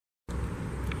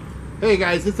Hey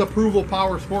guys, it's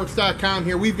ApprovalPowersports.com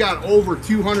here. We've got over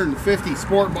 250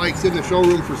 sport bikes in the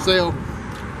showroom for sale.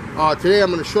 Today I'm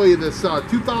going to show you this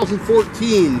 2014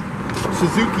 Suzuki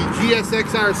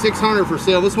GSXR600 for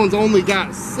sale. This one's only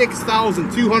got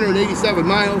 6,287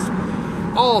 miles.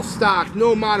 All stock,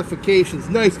 no modifications,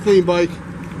 nice clean bike.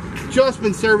 Just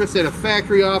been serviced at a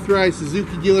factory authorized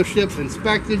Suzuki dealership,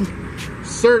 inspected,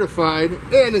 certified,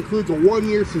 and includes a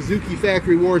 1-year Suzuki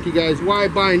factory warranty, guys. Why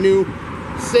buy new?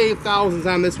 Save thousands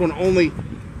on this one, only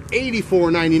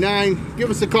 $84.99.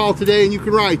 Give us a call today and you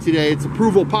can ride today. It's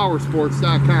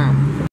ApprovalPowersports.com.